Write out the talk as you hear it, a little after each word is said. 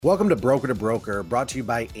Welcome to Broker, brought to you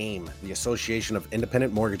by AIM, the Association of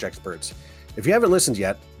Independent Mortgage Experts. If you haven't listened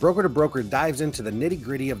yet, Broker dives into the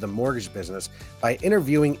nitty-gritty of the mortgage business by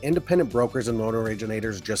interviewing independent brokers and loan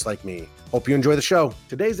originators just like me. Hope you enjoy the show.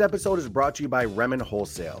 Today's episode is brought to you by Remen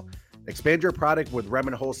Wholesale. Expand your product with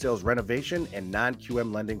Remen Wholesale's renovation and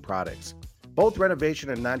non-QM lending products. Both renovation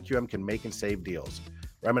and non-QM can make and save deals.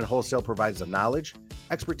 Remen Wholesale provides the knowledge,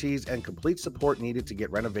 expertise, and complete support needed to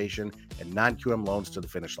get renovation and non-QM loans to the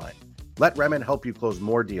finish line. Let Remen help you close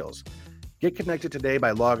more deals. Get connected today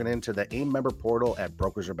by logging into the AIM member portal at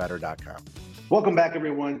brokersarebetter.com. Welcome back,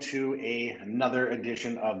 everyone, to another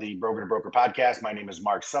edition of the Broker to Broker podcast. My name is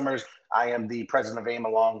Mark Summers. I am the president of AIM,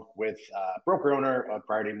 along with broker owner of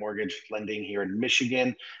Priority Mortgage Lending here in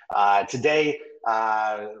Michigan. Today,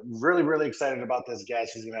 really excited about this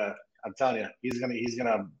guest. I'm telling you, he's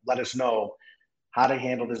gonna let us know how to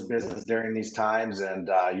handle this business during these times, and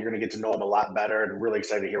you're gonna get to know him a lot better. And really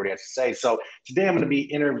excited to hear what he has to say. So today, I'm going to be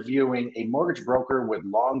interviewing a mortgage broker with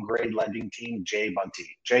Long Grade Lending Team, Jay Bunty.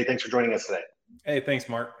 Jay, thanks for joining us today. Hey, thanks,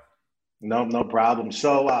 Mark. No problem.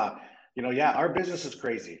 So, our business is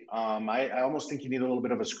crazy. I almost think you need a little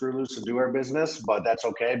bit of a screw loose to do our business, but that's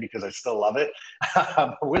okay because I still love it.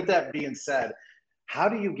 With that being said, how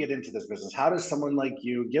do you get into this business? How does someone like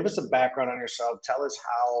you give us a background on yourself? Tell us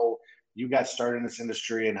how you got started in this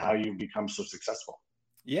industry and how you've become so successful.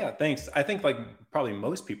 Yeah, thanks. I think like probably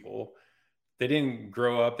most people, they didn't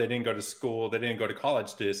grow up, they didn't go to school, they didn't go to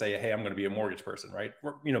college to say, hey, I'm going to be a mortgage person, right?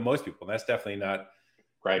 Most people, that's definitely not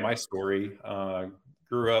my story.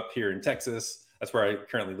 Grew up here in Texas. That's where I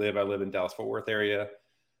currently live. I live in Dallas-Fort Worth area.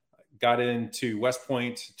 Got into West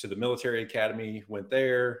Point to the military academy, went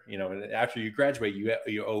there, and after you graduate,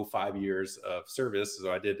 you owe 5 years of service.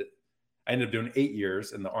 So I ended up doing 8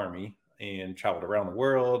 years in the Army and traveled around the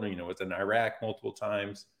world, was in Iraq multiple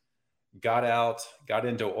times, got out, got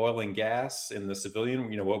into oil and gas in the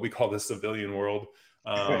civilian, what we call the civilian world.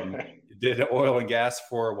 Did oil and gas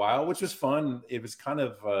for a while, which was fun. It was kind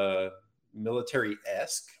of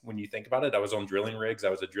military-esque when you think about it. I was on drilling rigs. I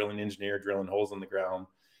was a drilling engineer, drilling holes in the ground,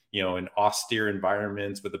 in austere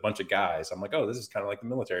environments with a bunch of guys. I'm like, oh, this is kind of like the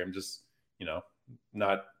military. I'm just,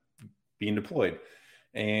 not being deployed.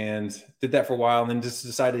 And did that for a while and then just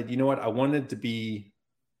decided, you know what, I wanted to be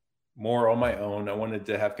more on my own. I wanted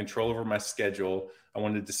to have control over my schedule. I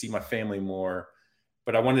wanted to see my family more,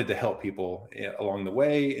 but I wanted to help people along the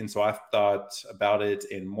way. And so I thought about it,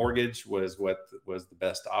 and mortgage was what was the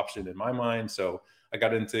best option in my mind. So I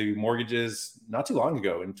got into mortgages not too long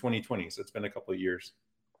ago in 2020. So it's been a couple of years.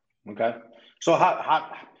 Okay. So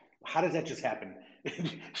how does that just happen?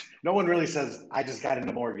 No one really says, I just got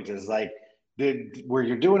into mortgages. Like, were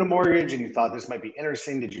you doing a mortgage and you thought this might be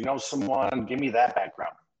interesting? Did you know someone? Give me that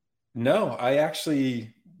background. No, I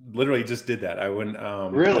actually literally just did that. I went,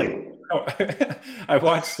 really? I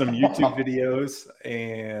watched some YouTube videos,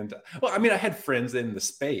 and I had friends in the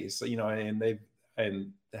space, and they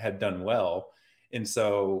had done well. And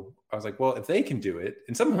so I was like, well, if they can do it,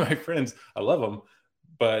 and some of my friends, I love them,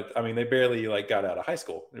 but they barely got out of high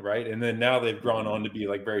school. Right. And then now they've gone on to be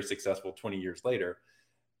very successful 20 years later.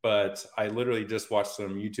 But I literally just watched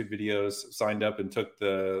some YouTube videos, signed up and took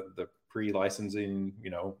the pre-licensing,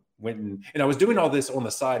 went and I was doing all this on the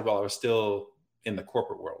side while I was still in the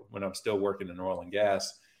corporate world, when I was still working in oil and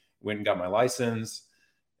gas. Went and got my license,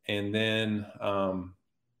 and then I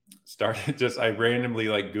randomly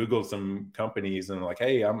Googled some companies, and I'm like,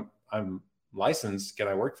 hey, I'm licensed. Can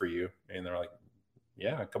I work for you? And they're like,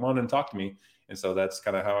 yeah, come on and talk to me. And so that's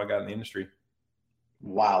kind of how I got in the industry.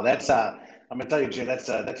 Wow, that's I'm gonna tell you, Jay, that's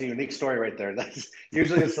a unique story right there. That's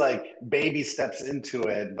usually it's baby steps into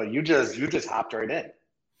it, but you just hopped right in.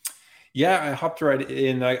 Yeah, I hopped right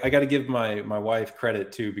in. I got to give my wife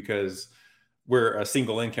credit too, because we're a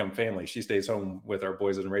single income family. She stays home with our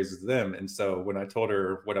boys and raises them. And so when I told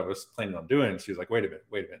her what I was planning on doing, she was like, wait a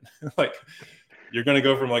minute. You're going to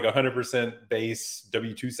go from 100% base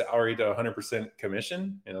W-2 salary to 100%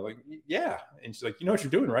 commission? And I'm like, yeah. And she's like, you know what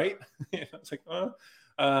you're doing, right? And I was like,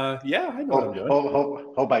 yeah, I know what I'm doing.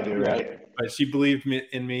 Hope I do, right? But she believed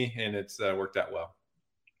in me, and it's worked out well.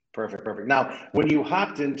 Perfect. Now, when you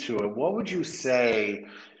hopped into it, what would you say,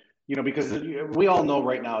 because we all know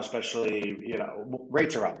right now, especially,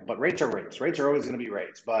 rates are up, but rates are rates. Rates are always going to be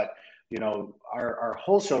rates. But, our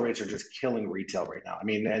wholesale rates are just killing retail right now.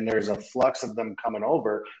 And there's a flux of them coming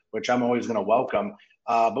over, which I'm always going to welcome.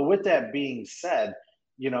 But with that being said,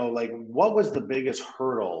 what was the biggest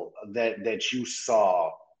hurdle that you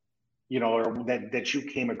saw, or that you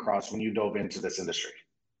came across when you dove into this industry?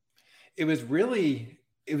 It was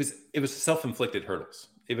self-inflicted hurdles.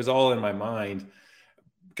 It was all in my mind.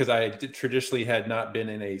 because traditionally had not been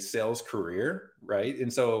in a sales career, right?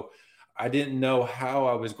 And so I didn't know how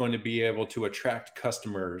I was going to be able to attract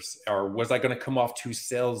customers, or was I going to come off too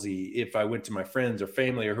salesy if I went to my friends or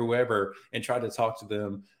family or whoever and tried to talk to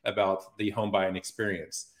them about the home buying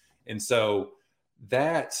experience. And so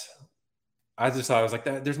that I just thought, I was like,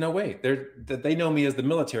 there's no way that they know me as the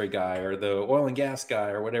military guy or the oil and gas guy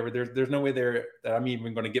or whatever. There's no way that I'm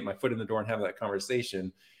even going to get my foot in the door and have that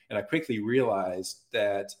conversation. And I quickly realized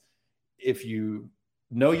that if you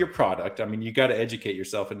know your product, I mean, you got to educate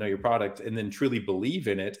yourself and know your product, and then truly believe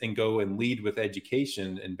in it and go and lead with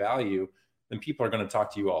education and value, then people are going to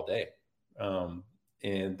talk to you all day.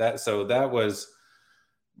 And that was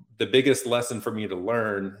the biggest lesson for me to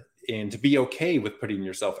learn, and to be okay with putting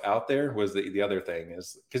yourself out there was the other thing,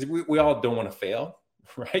 is because we all don't want to fail,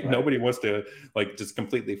 right? Nobody wants to like just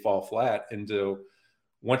completely fall flat. And so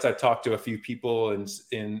once I talked to a few people,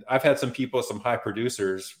 and I've had some people, some high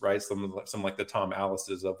producers, right? Some like the Tom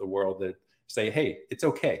Alice's of the world that say, hey, it's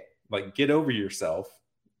okay. Like, get over yourself.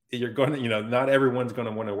 You're going to, not everyone's going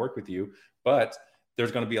to want to work with you, but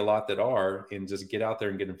there's going to be a lot that are, and just get out there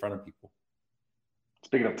and get in front of people.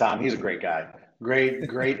 Speaking of Tom, he's a great guy.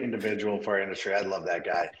 Great individual for our industry. I love that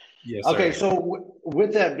guy. Yes. Okay. So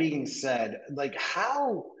with that being said, like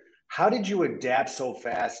how did you adapt so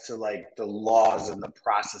fast to like the laws and the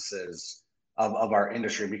processes of our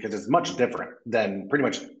industry? Because it's much different than pretty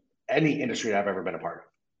much any industry I've ever been a part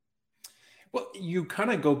of. Well, you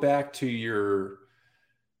kind of go back to your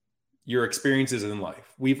experiences in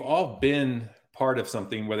life. We've all been part of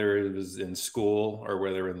something, whether it was in school or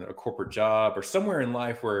whether in a corporate job or somewhere in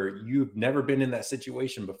life where you've never been in that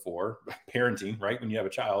situation before, parenting, right? When you have a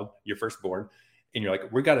child, your firstborn, and you're like,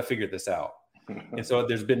 we got to figure this out. And so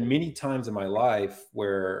there's been many times in my life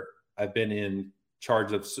where I've been in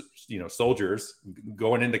charge of, soldiers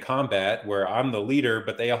going into combat where I'm the leader,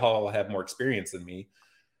 but they all have more experience than me,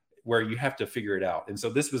 where you have to figure it out. And so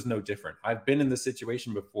this was no different. I've been in this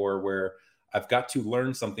situation before where I've got to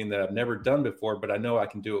learn something that I've never done before, but I know I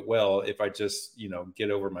can do it well if I just,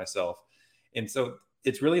 get over myself. And so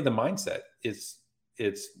it's really the mindset. It's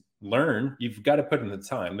learn. You've got to put in the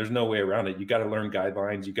time. There's no way around it. You got to learn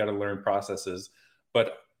guidelines. You got to learn processes.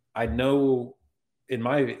 But I know, in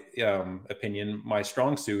my opinion, my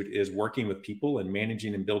strong suit is working with people and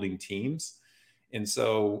managing and building teams. And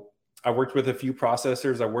so I worked with a few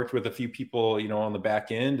processors. I worked with a few people, on the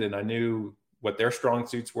back end, and I knew what their strong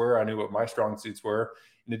suits were. I knew what my strong suits were,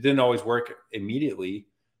 and it didn't always work immediately,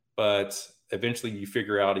 but eventually you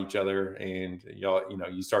figure out each other, and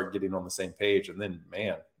you start getting on the same page. And then,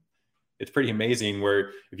 man, it's pretty amazing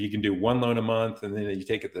where if you can do one loan a month, and then you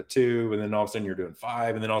take it to 2, and then all of a sudden you're doing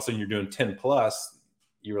 5, and then all of a sudden you're doing 10 plus,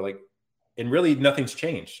 you're like, and really nothing's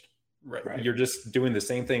changed, right? You're just doing the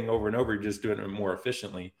same thing over and over. You're just doing it more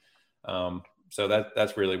efficiently. So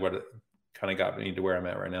that's really what it kind of got me to where I'm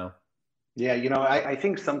at right now. Yeah. I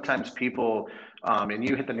think sometimes people, and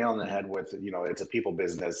you hit the nail on the head with, it's a people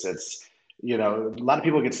business. It's, a lot of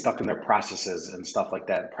people get stuck in their processes and stuff like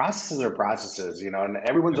that. Processes are processes, and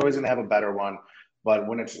everyone's always going to have a better one. But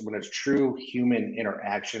when it's true human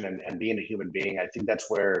interaction and being a human being, I think that's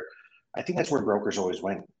where brokers always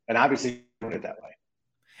win. And obviously win it that way.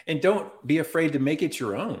 And don't be afraid to make it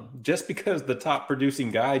your own. Just because the top producing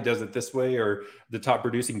guy does it this way, or the top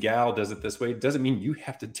producing gal does it this way, doesn't mean you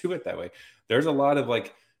have to do it that way. There's a lot of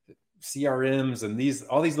like CRMs and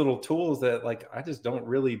all these little tools that like I just don't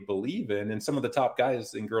really believe in, and some of the top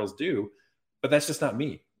guys and girls do, but that's just not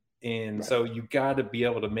me. And so you got to be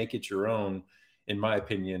able to make it your own, in my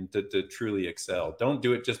opinion, to truly excel. Don't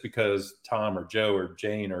do it just because Tom or Joe or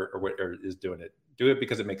Jane or is doing it. Do it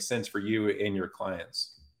because it makes sense for you and your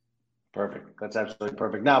clients. Perfect. That's absolutely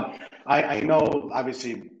perfect. Now, I know,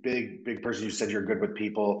 obviously, big person, you said you're good with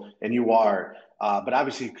people, and you are, but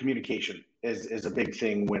obviously communication is a big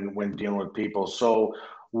thing when dealing with people. So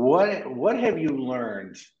what have you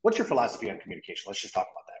learned? What's your philosophy on communication? Let's just talk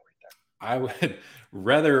about that right there. I would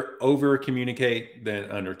rather over communicate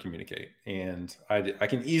than under communicate. And I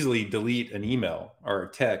can easily delete an email or a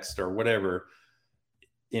text or whatever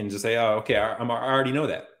and just say, oh, okay, I already know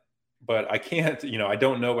that. But I can't, I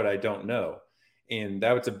don't know what I don't know. And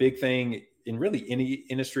that was a big thing in really any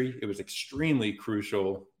industry. It was extremely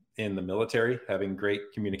crucial in the military, having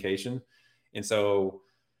great communication. And so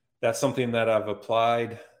that's something that I've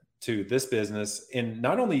applied to this business, and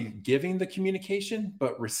not only giving the communication,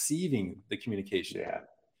 but receiving the communication. Yeah.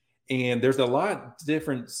 And there's a lot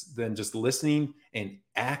difference than just listening and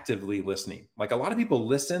actively listening. Like a lot of people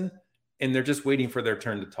listen and they're just waiting for their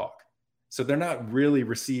turn to talk. So they're not really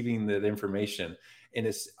receiving the information.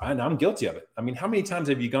 And I'm guilty of it. I mean, how many times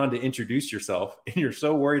have you gone to introduce yourself and you're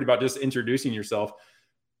so worried about just introducing yourself,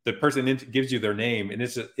 the person gives you their name and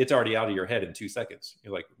it's already out of your head in 2 seconds.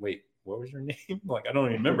 You're like, wait, what was your name? Like, I don't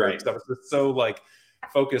even remember. Right. I was just so like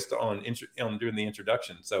focused on doing the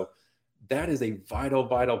introduction. So that is a vital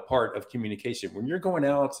part of communication. When you're going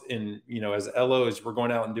out and, as LOs, we're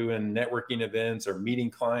going out and doing networking events or meeting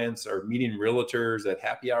clients or meeting realtors at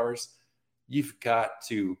happy hours, you've got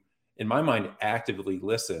to, in my mind, actively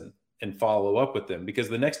listen and follow up with them, because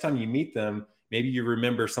the next time you meet them, maybe you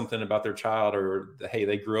remember something about their child, or hey,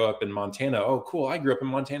 they grew up in Montana. Oh, cool. I grew up in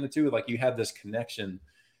Montana too. Like, you have this connection.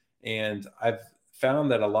 And I've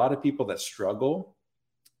found that a lot of people that struggle,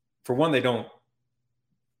 for one, they don't,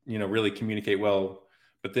 really communicate well,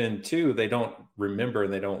 but then two, they don't remember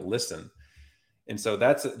and they don't listen. And so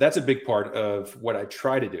that's a big part of what I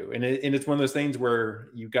try to do. And it's one of those things where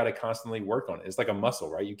you got to constantly work on it. It's like a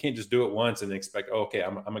muscle, right? You can't just do it once and expect, oh, okay,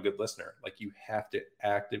 I'm a good listener. Like, you have to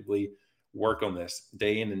actively work on this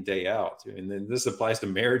day in and day out. And then this applies to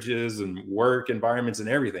marriages and work environments and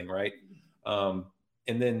everything, right? And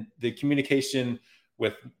then the communication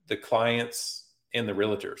with the clients and the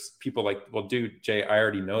realtors. People like, well, dude, Jay, I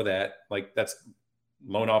already know that. Like, that's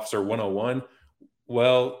loan officer 101.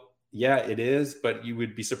 Well, yeah, it is, but you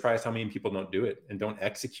would be surprised how many people don't do it and don't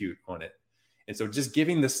execute on it. And so just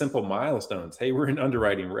giving the simple milestones, hey, we're in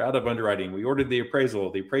underwriting, we're out of underwriting, we ordered the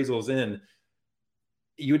appraisal is in.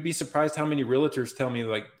 You would be surprised how many realtors tell me,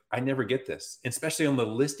 like, I never get this, especially on the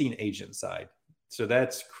listing agent side. So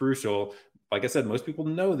that's crucial. Like I said, most people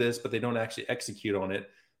know this, but they don't actually execute on it.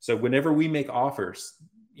 So whenever we make offers,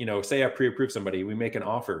 say I pre-approve somebody, we make an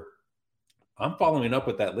offer, I'm following up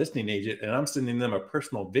with that listing agent and I'm sending them a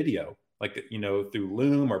personal video, like, through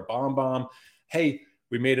Loom or BombBomb. Hey,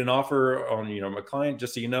 we made an offer on, my client,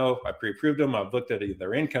 just so you know, I pre-approved them. I've looked at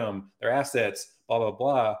their income, their assets, blah, blah,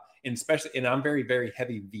 blah. And I'm very, very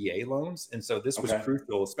heavy VA loans. And so this was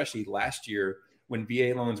crucial, especially last year when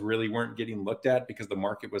VA loans really weren't getting looked at because the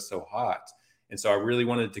market was so hot. And so I really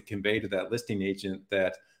wanted to convey to that listing agent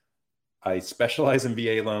that I specialize in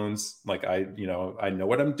VA loans. Like, I know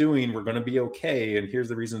what I'm doing. We're going to be okay. And here's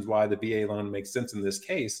the reasons why the VA loan makes sense in this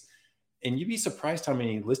case. And you'd be surprised how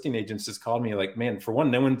many listing agents just called me like, man, for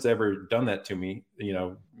one, no one's ever done that to me,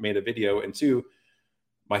 made a video. And two,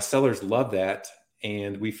 my sellers love that.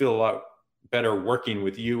 And we feel a lot better working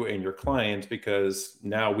with you and your clients because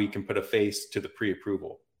now we can put a face to the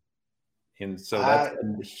pre-approval. And so that's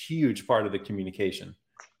a huge part of the communication.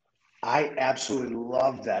 I absolutely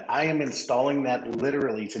love that. I am installing that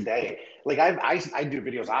literally today. Like, I do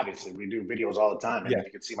videos. Obviously, we do videos all the time. And if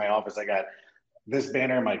you can see my office, I got this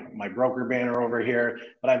banner, my broker banner over here.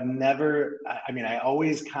 But I've never. I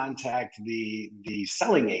always contact the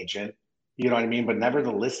selling agent. You know what I mean? But never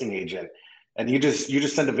the listing agent. And you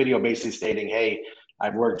just send a video basically stating, hey,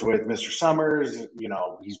 I've worked with Mr. Summers.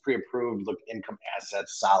 He's pre-approved. Look, income,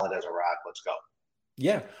 assets, solid as a rock. Let's go.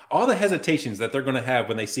 Yeah. All the hesitations that they're going to have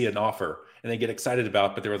when they see an offer and they get excited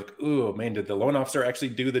about, but they're like, oh man, did the loan officer actually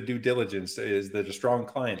do the due diligence? Is that a strong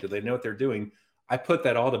client? Do they know what they're doing? I put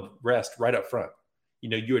that all to rest right up front.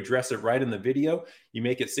 You address it right in the video, you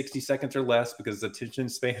make it 60 seconds or less because attention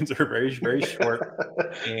spans are very, very short.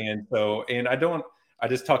 And I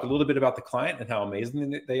just talk a little bit about the client and how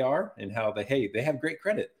amazing they are and how they have great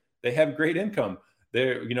credit. They have great income.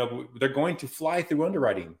 They're going to fly through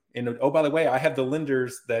underwriting. And oh, by the way, I have the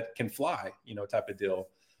lenders that can fly, type of deal,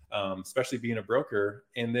 especially being a broker.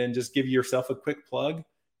 And then just give yourself a quick plug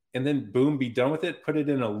and then boom, be done with it. Put it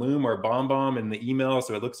in a Loom or a BombBomb in the email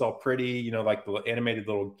so it looks all pretty, like the animated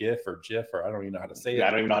little GIF or GIF, or I don't even know how to say it. I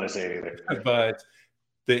don't even know how to say it either. But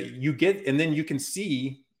and then you can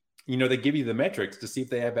see, they give you the metrics to see if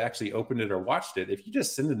they have actually opened it or watched it. If you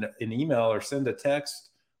just send an email or send a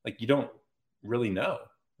text, like, you don't really know,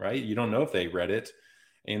 right? You don't know if they read it.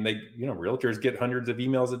 And realtors get hundreds of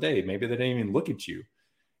emails a day. Maybe they didn't even look at you.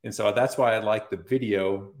 And so that's why I like the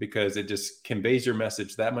video, because it just conveys your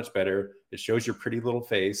message that much better. It shows your pretty little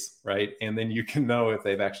face, right? And then you can know if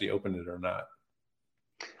they've actually opened it or not.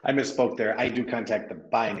 I misspoke there. I do contact the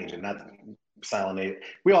buying agent, not the silent agent.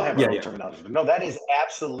 We all have our own terminology. But no, that is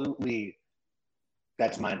absolutely,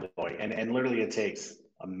 that's mind-blowing. And literally it takes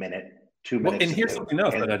a minute, 2 minutes. Well, and here's something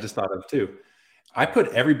else that I just thought of too. I put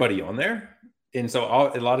everybody on there. And so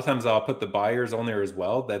a lot of times I'll put the buyers on there as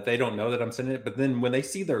well, that they don't know that I'm sending it. But then when they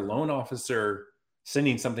see their loan officer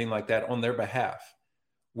sending something like that on their behalf,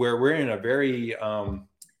 where we're in a very,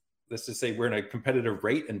 let's just say we're in a competitive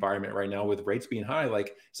rate environment right now with rates being high.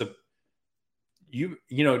 Like, so do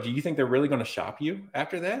you think they're really going to shop you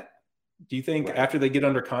after that? Do you think after they get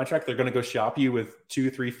under contract, they're going to go shop you with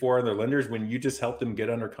 2, 3, 4 other lenders when you just help them get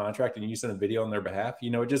under contract and you send a video on their behalf?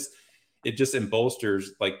 You know, it just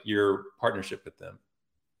bolsters like your partnership with them.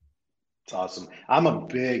 It's awesome. I'm a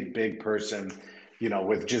big person, you know,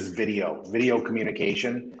 with just video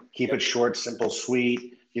communication. Keep it short, simple,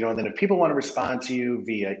 sweet. You know, and then if people want to respond to you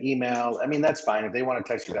via email, I mean, that's fine. If they want to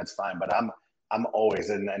text you, that's fine. But I'm always,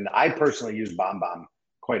 and I personally use BombBomb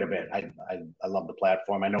quite a bit. I love the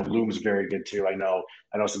platform. I know Loom's very good too. I know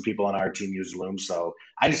some people on our team use Loom. So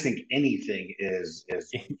I just think anything is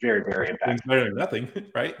very, very impactful. Better than nothing,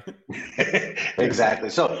 right? Exactly.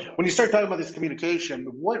 So when you start talking about this communication,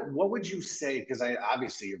 what would you say? Because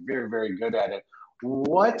obviously you're very, very good at it.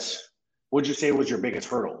 What would you say was your biggest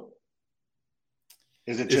hurdle?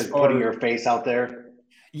 Is it just putting your face out there?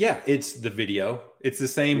 Yeah, it's the video. It's the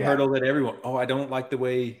same hurdle that everyone, I don't like the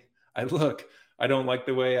way I look. I don't like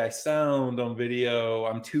the way I sound on video.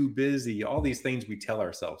 I'm too busy. All these things we tell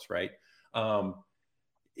ourselves, right?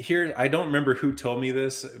 Here, I don't remember who told me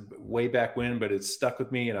this way back when, but it's stuck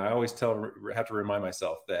with me. And I always have to remind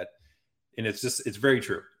myself that, and it's very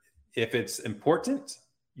true. If it's important,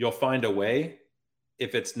 you'll find a way.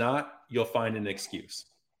 If it's not, you'll find an excuse,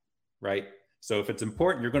 right? So if it's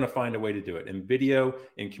important, you're going to find a way to do it. And video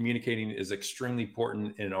and communicating is extremely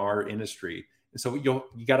important in our industry. And so you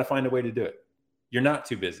got to find a way to do it. You're not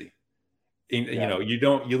too busy. And, you know,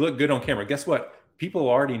 you look good on camera. Guess what? People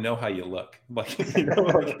already know how you look. Like, you know,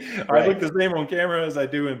 like I look the same on camera as I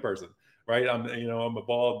do in person, right? I'm a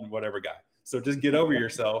bald whatever guy. So just get over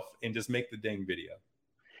yourself and just make the dang video.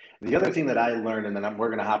 The other thing that I learned, and then we're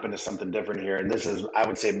going to hop into something different here. And this is, I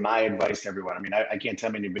would say, my advice to everyone. I mean, I can't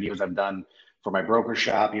tell how many videos I've done for my broker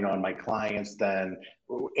shop, you know, and my clients, then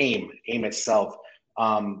AIM itself.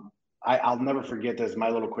 I'll never forget this. My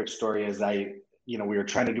little quick story is we were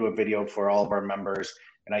trying to do a video for all of our members,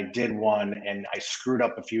 and I did one and I screwed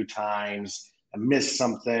up a few times. I missed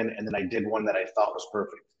something, and then I did one that I thought was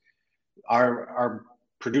perfect. Our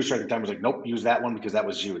producer at the time was like, nope, use that one because that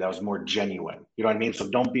was you. That was more genuine. You know what I mean? So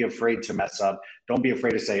don't be afraid to mess up. Don't be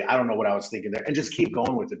afraid to say, I don't know what I was thinking there, and just keep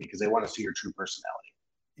going with it because they want to see your true personality.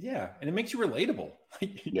 Yeah. And it makes you relatable.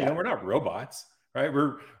 You know, we're not robots, right?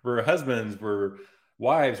 We're husbands, we're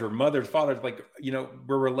wives, we're mothers, fathers, like, you know,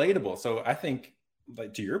 we're relatable. So I think,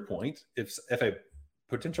 like, to your point, if a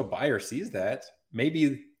potential buyer sees that,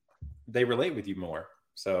 maybe they relate with you more.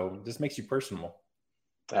 So it just makes you personal.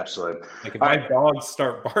 Absolutely. Like if my dogs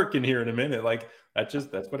start barking here in a minute, like that's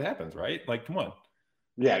what happens, right? Like, come on.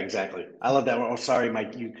 Yeah, exactly. I love that one. Oh, sorry,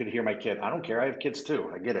 Mike, you could hear my kid. I don't care. I have kids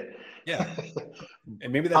too. I get it. Yeah.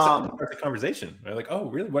 And maybe that's the conversation. They're like, oh,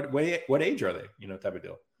 really? What age are they? You know, type of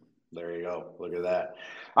deal. There you go. Look at that.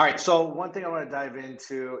 All right. So one thing I want to dive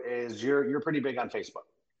into is you're pretty big on Facebook.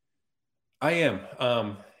 I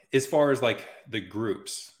am. As far as like the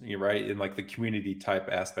groups, you're right, and like the community type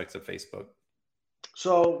aspects of Facebook.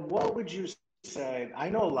 So what would you say? I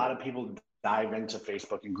know a lot of people dive into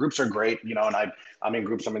Facebook, and groups are great, you know, and I'm in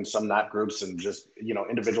groups, I'm in some not groups, and just, you know,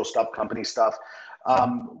 individual stuff, company stuff.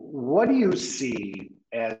 What do you see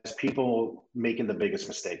as people making the biggest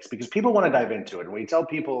mistakes? Because people want to dive into it. And when you tell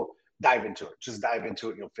people dive into it, just dive into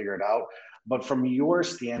it and you'll figure it out. But from your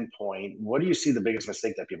standpoint, what do you see the biggest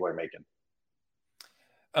mistake that people are making?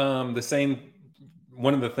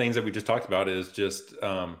 One of the things that we just talked about is just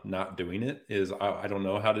not doing it. Is I don't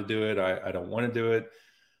know how to do it. I don't want to do it.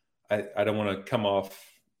 I don't want to come off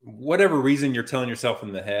whatever reason you're telling yourself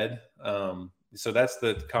in the head. So that's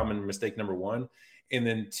the common mistake number one. And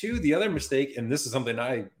then two, the other mistake, and this is something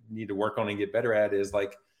I need to work on and get better at, is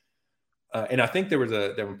like, and I think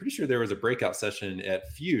I'm pretty sure there was a breakout session at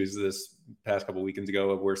Fuse this past couple of weekends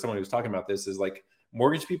ago where someone was talking about this, is like,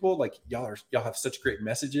 mortgage people, like y'all have such great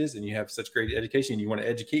messages and you have such great education. You want to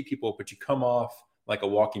educate people, but you come off like a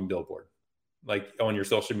walking billboard, like on your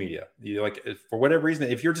social media. You like, for whatever reason,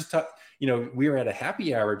 if you're just, we were at a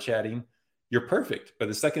happy hour chatting, you're perfect. But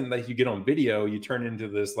the second that you get on video, you turn into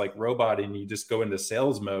this like robot and you just go into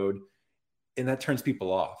sales mode, and that turns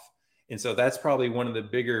people off. And so that's probably one of the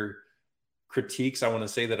bigger critiques I want to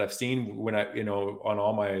say that I've seen when on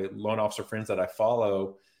all my loan officer friends that I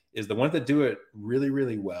follow, is the ones that do it really,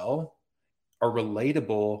 really well are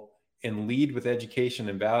relatable and lead with education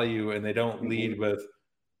and value. And they don't lead with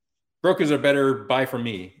brokers are better, buy from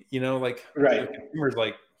me, like, right. Consumers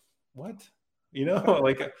like, what,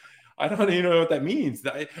 like, I don't even know what that means.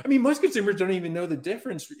 I mean, most consumers don't even know the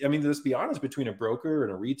difference. I mean, let's be honest, between a broker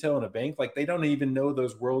and a retail and a bank, like they don't even know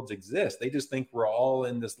those worlds exist. They just think we're all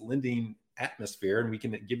in this lending atmosphere and we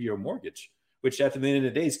can give you a mortgage, which at the end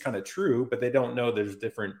of the day is kind of true, but they don't know there's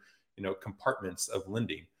different, compartments of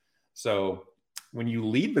lending. So when you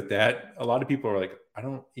lead with that, a lot of people are like, I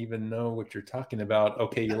don't even know what you're talking about.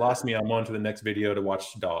 Okay, you lost me. I'm on to the next video to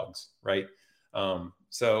watch dogs, right?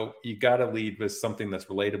 So you got to lead with something that's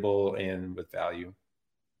relatable and with value.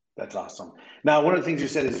 That's awesome. Now, one of the things you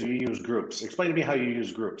said is you use groups. Explain to me how you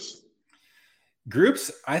use groups.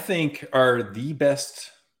 Groups, I think, are the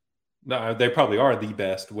best. No, they probably are the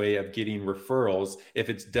best way of getting referrals if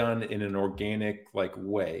it's done in an organic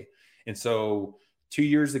way. And so 2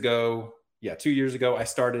 years ago, I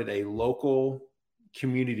started a local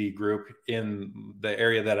community group in the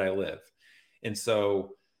area that I live. And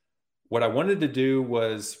so what I wanted to do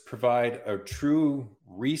was provide a true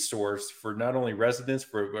resource for not only residents,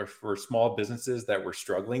 for small businesses that were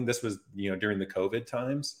struggling. This was, during the COVID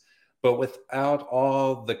times, but without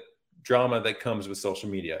all the drama that comes with social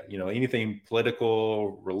media, anything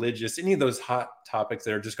political, religious, any of those hot topics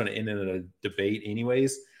that are just going to end in a debate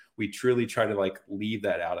anyways. We truly try to leave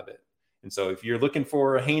that out of it. And so if you're looking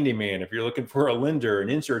for a handyman, if you're looking for a lender, an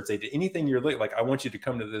insurance agent, anything you're I want you to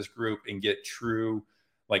come to this group and get true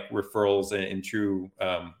referrals and true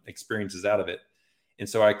experiences out of it. And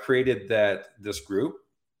so I created this group,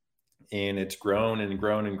 and it's grown and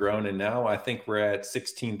grown and grown. And now I think we're at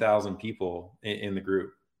 16,000 people in the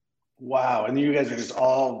group. Wow. And you guys are just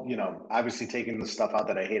all, obviously taking the stuff out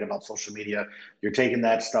that I hate about social media. You're taking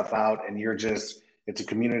that stuff out, and it's a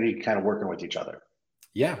community kind of working with each other.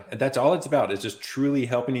 Yeah. And that's all it's about, is just truly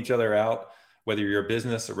helping each other out. Whether you're a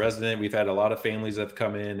business, a resident, we've had a lot of families that have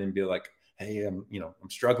come in and be like, hey, I'm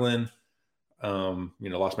struggling,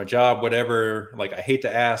 lost my job, whatever. I hate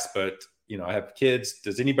to ask, but I have kids.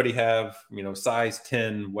 Does anybody have, size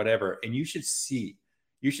 10, whatever? And you should see.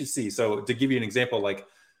 So to give you an example,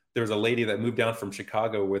 there was a lady that moved down from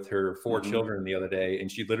Chicago with her 4 children the other day,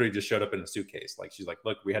 and she literally just showed up in a suitcase. She's like,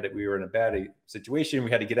 look, we were in a bad situation. We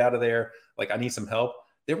had to get out of there. I need some help.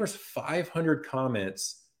 There was 500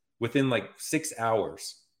 comments within 6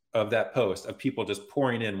 hours of that post, of people just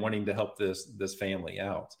pouring in, wanting to help this family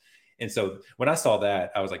out. And so when I saw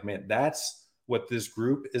that, I was like, man, that's what this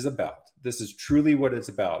group is about. This is truly what it's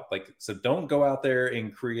about. So don't go out there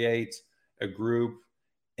and create a group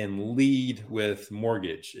and lead with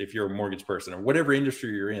mortgage if you're a mortgage person, or whatever industry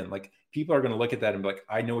you're in. People are going to look at that and be like,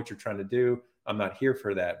 I know what you're trying to do. I'm not here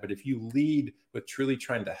for that. But if you lead with truly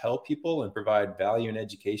trying to help people and provide value and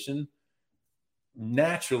education,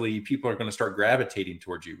 naturally people are going to start gravitating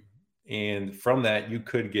towards you. And from that, you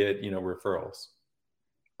could get, referrals.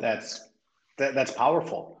 That's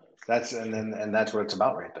powerful. That's what it's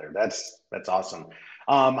about right there. That's awesome.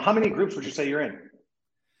 How many groups would you say you're in?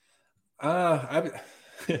 A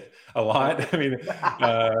lot. I mean,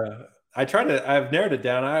 I've narrowed it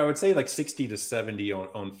down. I would say 60 to 70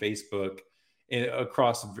 on Facebook,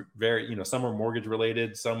 across some are mortgage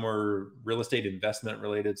related, some are real estate investment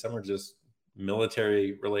related, some are just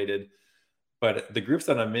military related. But the groups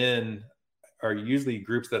that I'm in are usually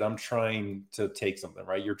groups that I'm trying to take something,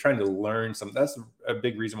 right? You're trying to learn something. That's a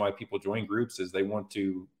big reason why people join groups, is they want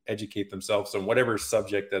to educate themselves on whatever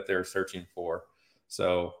subject that they're searching for.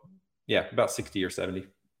 So yeah, about 60 or 70.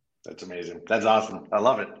 That's amazing. That's awesome. I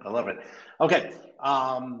love it. Okay.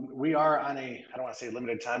 We are on I don't want to say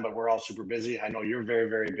limited time, but we're all super busy. I know you're very,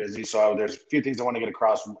 very busy. So there's a few things I want to get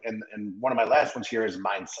across. And one of my last ones here is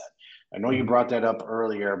mindset. I know you brought that up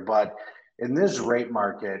earlier, but in this rate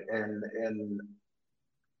market, and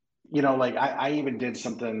I even did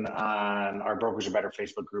something on our Brokers Are Better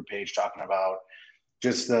Facebook group page talking about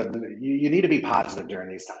just you need to be positive during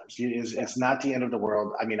these times. It's not the end of the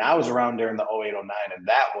world. I mean, I was around during the 08, 09, and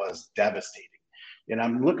that was devastating. And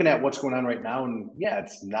I'm looking at what's going on right now, and yeah,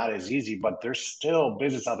 it's not as easy, but there's still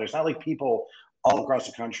business out there. It's not like people all across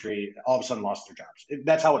the country all of a sudden lost their jobs.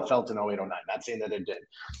 That's how it felt in 08, 09. Not saying that it did.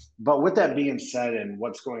 But with that being said, and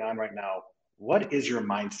what's going on right now, what is your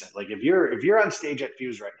mindset? If you're on stage at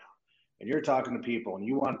Fuse right now and you're talking to people and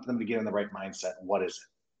you want them to get in the right mindset, what is it?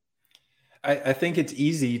 I think it's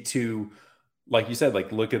easy to, like you said,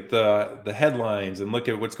 look at the headlines and look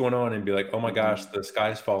at what's going on and be like, oh my gosh, the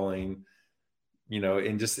sky's falling,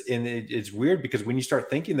 and it's weird, because when you start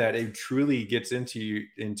thinking that, it truly gets into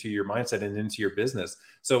your mindset and into your business.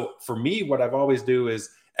 So for me, what I've always do is,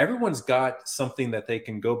 everyone's got something that they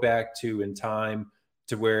can go back to in time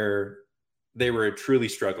to where they were truly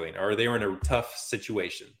struggling, or they were in a tough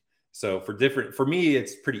situation. So for me,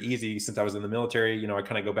 it's pretty easy, since I was in the military. I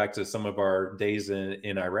kind of go back to some of our days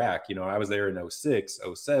in Iraq. I was there in 06,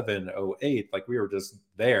 07, 08. We were just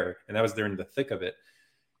there, and that was during the thick of it.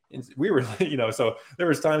 And we were, so there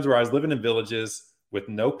was times where I was living in villages with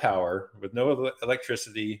no power, with no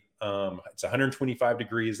electricity. It's 125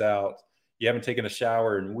 degrees out. You haven't taken a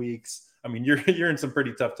shower in weeks. I mean, you're in some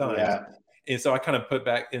pretty tough times. Yeah. And so I kind of put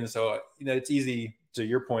back, and so, it's easy to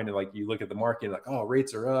your point, and like you look at the market, like, oh,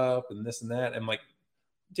 rates are up and this and that. I'm like,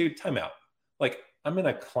 dude, time out. Like, I'm in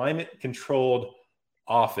a climate controlled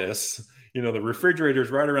office, the refrigerator's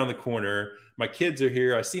right around the corner. My kids are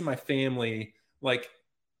here. I see my family. Like,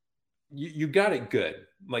 you got it good.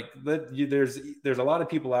 Like, there's a lot of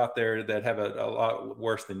people out there that have a lot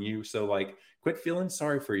worse than you. So like, quit feeling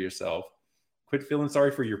sorry for yourself, quit feeling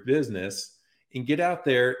sorry for your business, and get out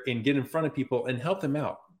there and get in front of people and help them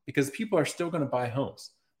out, because people are still going to buy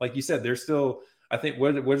homes. Like you said, there's still, I think,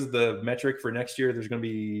 what is the metric for next year? There's going to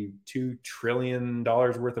be $2 trillion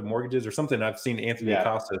worth of mortgages or something. I've seen Anthony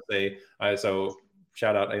Acosta say, so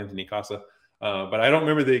shout out Anthony Acosta. But I don't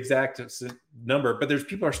remember the exact number, but there's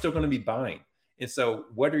people are still going to be buying. And so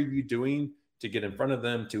what are you doing to get in front of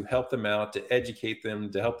them, to help them out, to educate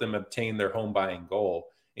them, to help them obtain their home buying goal,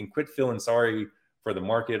 and quit feeling sorry for the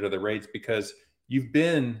market or the rates, because you've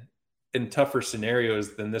been in tougher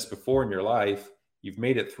scenarios than this before in your life. You've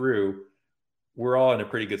made it through. We're all in a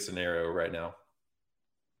pretty good scenario right now.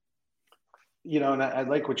 And I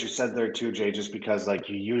like what you said there too, Jay, just because like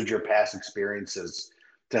you used your past experiences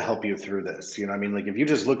to help you through this. Like if you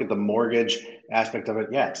just look at the mortgage aspect of it,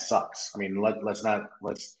 yeah, it sucks. I mean, let's not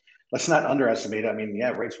underestimate it. I mean,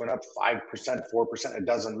 yeah, rates went up 5%, 4%, it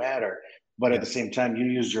doesn't matter. But at the same time, you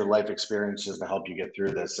used your life experiences to help you get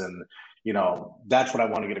through this. And, that's what I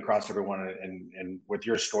want to get across to everyone. And with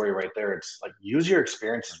your story right there, it's like, use your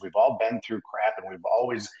experiences. We've all been through crap, and we've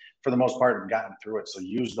always, for the most part, gotten through it. So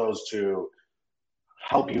use those to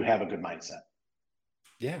help you have a good mindset.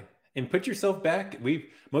 Yeah. And put yourself back.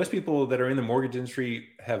 Most people that are in the mortgage industry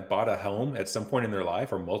have bought a home at some point in their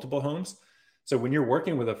life, or multiple homes. So when you're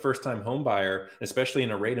working with a first-time home buyer, especially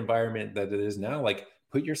in a rate environment that it is now, like,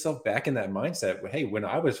 put yourself back in that mindset. Hey, when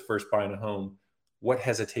I was first buying a home, what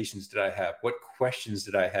hesitations did I have? What questions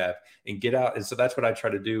did I have? And get out. And so that's what I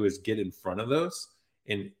try to do, is get in front of those.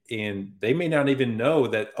 And they may not even know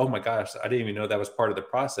that, oh my gosh, I didn't even know that was part of the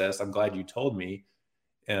process. I'm glad you told me.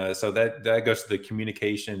 So that goes to the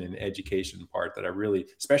communication and education part that I really,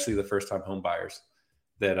 especially the first time home buyers,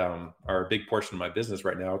 that are a big portion of my business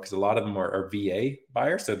right now, because a lot of them are VA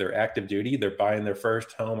buyers. So they're active duty. They're buying their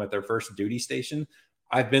first home at their first duty station.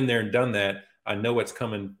 I've been there and done that. I know what's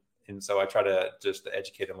coming. And so I try to just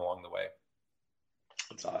educate them along the way.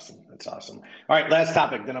 That's awesome. That's awesome. All right, last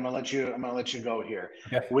topic. Then I'm gonna let you go here,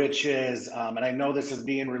 which is, and I know this is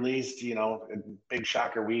being released. Big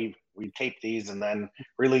shocker. We tape these and then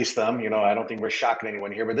release them. I don't think we're shocking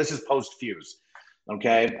anyone here, but this is post Fuse.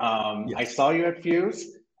 Okay. Yes. I saw you at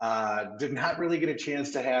Fuse. Did not really get a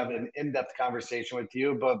chance to have an in-depth conversation with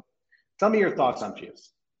you, but tell me your thoughts on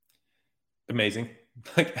Fuse. Amazing.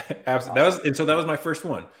 Absolutely. That was my first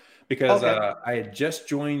one. Because I had just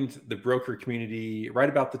joined the broker community right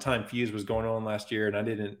about the time Fuse was going on last year, and I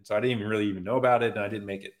didn't even really know about it, and I didn't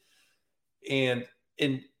make it. And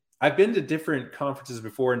I've been to different conferences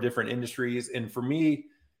before in different industries, and for me,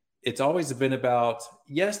 it's always been about,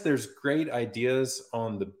 yes, there's great ideas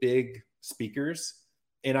on the big speakers,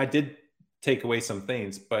 and I did take away some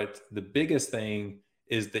things, but the biggest thing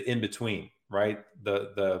is the in between, right?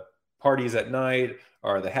 The parties at night,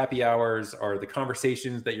 or the happy hours, or the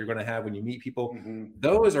conversations that you're going to have when you meet people. Mm-hmm.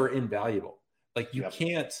 Those are invaluable. Like, you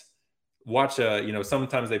can't watch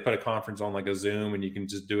sometimes they put a conference on like a Zoom and you can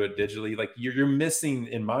just do it digitally. Like, you're missing,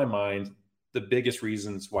 in my mind, the biggest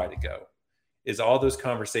reasons why to go is all those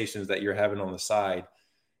conversations that you're having on the side.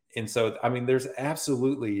 And so, I mean, there's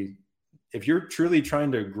absolutely, if you're truly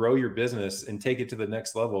trying to grow your business and take it to the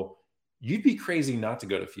next level, you'd be crazy not to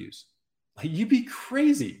go to Fuse. You'd be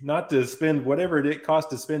crazy not to spend whatever it costs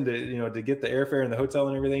to spend to get the airfare and the hotel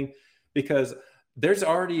and everything, because there's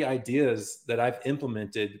already ideas that I've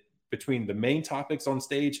implemented between the main topics on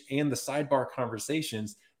stage and the sidebar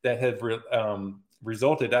conversations that have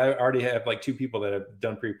resulted. I already have like 2 people that have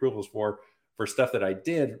done pre-approvals for stuff that I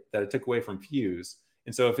did that I took away from Fuse.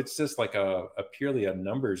 And so if it's just like a purely a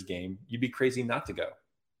numbers game, you'd be crazy not to go.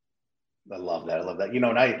 I love that. And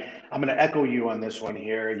I'm going to echo you on this one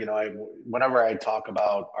here. Whenever I talk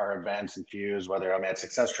about our events and Fuse, whether I'm at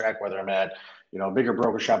Success Track, whether I'm at, bigger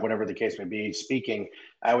broker shop, whatever the case may be, speaking,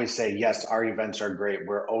 I always say, yes, our events are great.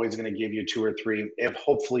 We're always going to give you 2 or 3, if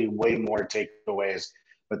hopefully way more takeaways.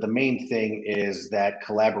 But the main thing is that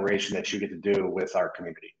collaboration that you get to do with our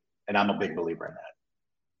community. And I'm a big believer in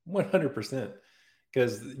that. 100%.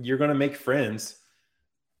 Because you're going to make friends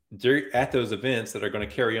at those events that are going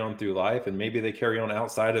to carry on through life, and maybe they carry on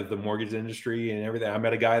outside of the mortgage industry and everything. I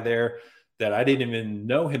met a guy there that I didn't even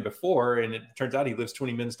know him before. And it turns out he lives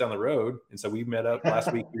 20 minutes down the road. And so we met up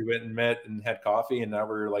last week. We went and met and had coffee, and now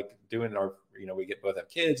we're like doing our, we both have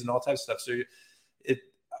kids and all types of stuff. So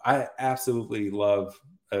I absolutely love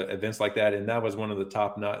events like that. And that was one of the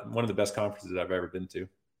best conferences I've ever been to.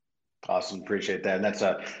 Awesome. Appreciate that. And that's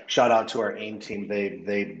a shout out to our AIM team.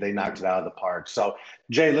 They knocked it out of the park. So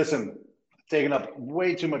Jay, listen, taking up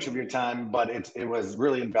way too much of your time, but it was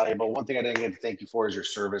really invaluable. One thing I didn't get to thank you for is your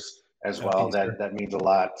service as well. That means a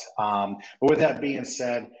lot. But with that being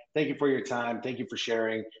said, thank you for your time. Thank you for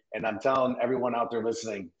sharing. And I'm telling everyone out there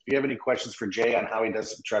listening, if you have any questions for Jay on how he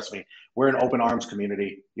does, trust me, we're an open arms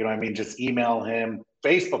community. You know what I mean? Just email him,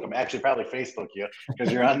 Facebook him, actually probably Facebook you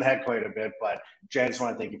because you're on that quite a bit. But Jay, I just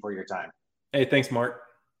want to thank you for your time. Hey, thanks, Mark.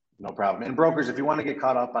 No problem. And brokers, if you want to get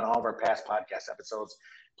caught up on all of our past podcast episodes,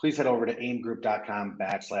 please head over to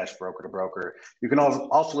aimgroup.com/broker to broker. You can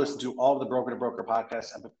also listen to all of the Broker to Broker podcast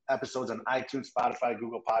episodes on iTunes, Spotify,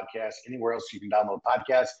 Google Podcasts, anywhere else you can download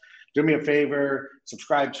podcasts. Do me a favor,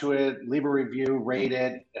 subscribe to it, leave a review, rate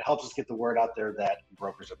it. It helps us get the word out there that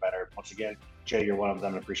brokers are better. Once again, Jay, you're one of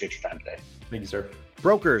them. I appreciate your time today. Thank you, sir.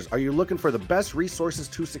 Brokers, are you looking for the best resources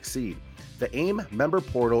to succeed? The AIM member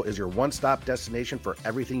portal is your one-stop destination for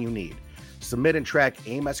everything you need. Submit and track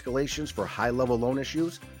AIM escalations for high-level loan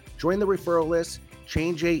issues, join the referral list,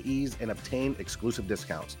 change AEs, and obtain exclusive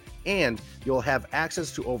discounts. And you'll have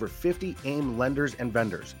access to over 50 AIM lenders and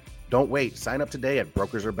vendors. Don't wait. Sign up today at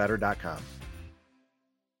brokersarebetter.com.